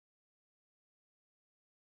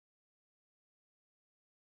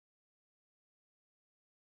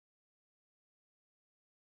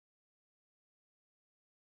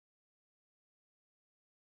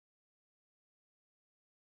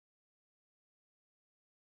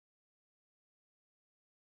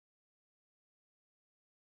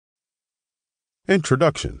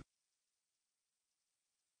Introduction.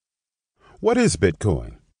 What is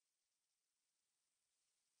Bitcoin?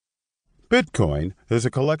 Bitcoin is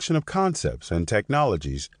a collection of concepts and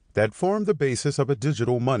technologies that form the basis of a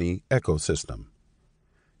digital money ecosystem.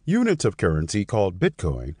 Units of currency called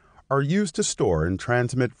Bitcoin are used to store and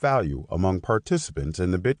transmit value among participants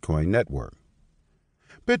in the Bitcoin network.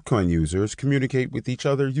 Bitcoin users communicate with each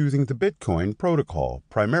other using the Bitcoin protocol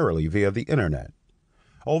primarily via the Internet,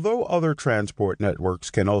 although other transport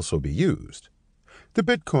networks can also be used. The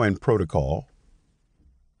Bitcoin protocol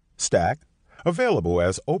stack, available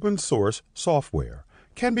as open-source software,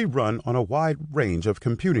 can be run on a wide range of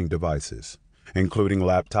computing devices, including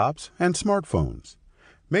laptops and smartphones,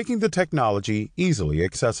 making the technology easily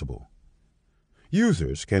accessible.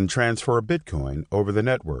 Users can transfer Bitcoin over the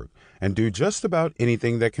network and do just about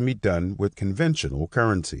anything that can be done with conventional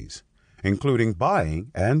currencies, including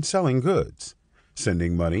buying and selling goods,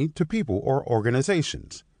 sending money to people or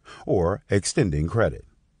organizations, or extending credit.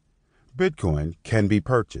 Bitcoin can be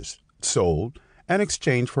purchased, sold, and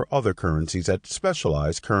exchanged for other currencies at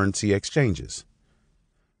specialized currency exchanges.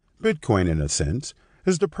 Bitcoin, in a sense,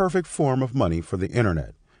 is the perfect form of money for the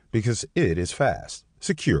Internet because it is fast,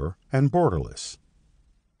 secure, and borderless.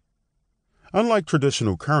 Unlike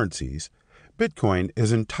traditional currencies, Bitcoin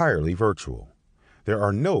is entirely virtual. There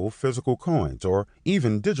are no physical coins or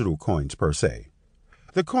even digital coins per se.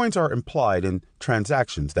 The coins are implied in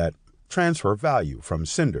transactions that transfer value from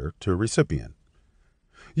sender to recipient.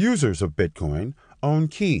 Users of Bitcoin own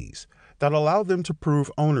keys that allow them to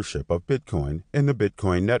prove ownership of Bitcoin in the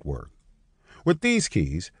Bitcoin network. With these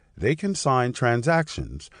keys, they can sign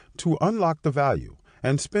transactions to unlock the value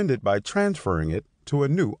and spend it by transferring it to a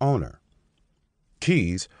new owner.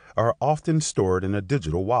 Keys are often stored in a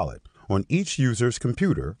digital wallet on each user's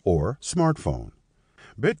computer or smartphone.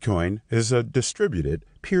 Bitcoin is a distributed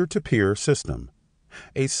peer-to-peer system.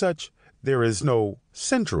 As such, there is no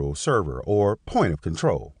central server or point of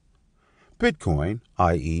control. Bitcoin,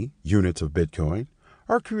 i.e., units of Bitcoin,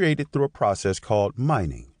 are created through a process called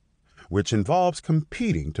mining, which involves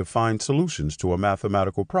competing to find solutions to a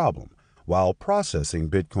mathematical problem while processing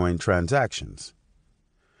Bitcoin transactions.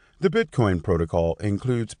 The Bitcoin protocol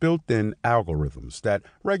includes built-in algorithms that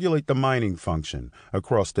regulate the mining function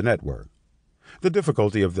across the network. The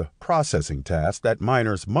difficulty of the processing task that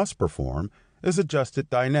miners must perform is adjusted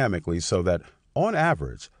dynamically so that, on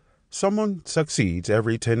average, someone succeeds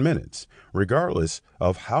every 10 minutes, regardless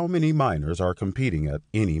of how many miners are competing at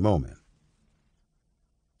any moment.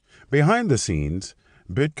 Behind the scenes,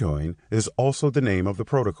 Bitcoin is also the name of the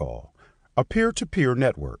protocol, a peer-to-peer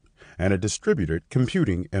network, and a distributed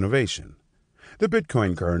computing innovation. The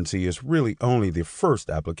Bitcoin currency is really only the first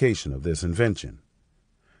application of this invention.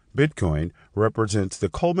 Bitcoin represents the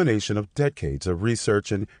culmination of decades of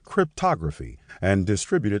research in cryptography and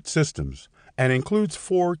distributed systems and includes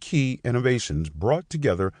 4 key innovations brought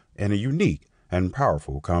together in a unique and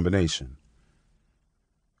powerful combination.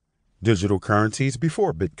 Digital currencies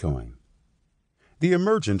before Bitcoin. The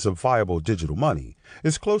emergence of viable digital money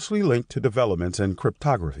is closely linked to developments in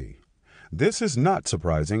cryptography. This is not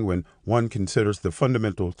surprising when one considers the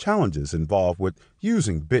fundamental challenges involved with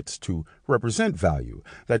using bits to represent value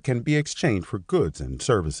that can be exchanged for goods and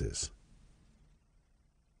services.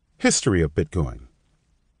 History of Bitcoin.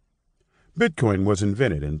 Bitcoin was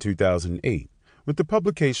invented in 2008 with the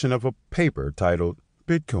publication of a paper titled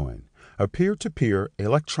Bitcoin, a peer-to-peer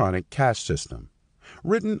electronic cash system,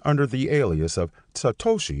 written under the alias of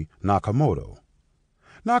Satoshi Nakamoto.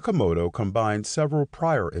 Nakamoto combined several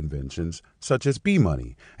prior inventions, such as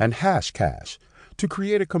B-Money and Hash Cash, to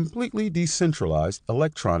create a completely decentralized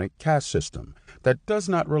electronic cash system that does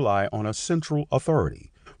not rely on a central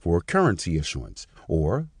authority for currency issuance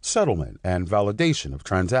or settlement and validation of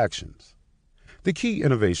transactions. The key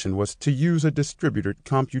innovation was to use a distributed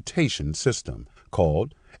computation system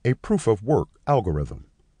called a proof-of-work algorithm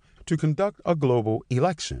to conduct a global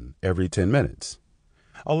election every 10 minutes.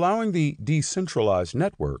 Allowing the decentralized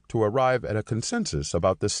network to arrive at a consensus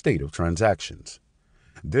about the state of transactions.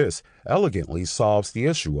 This elegantly solves the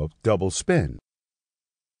issue of double spend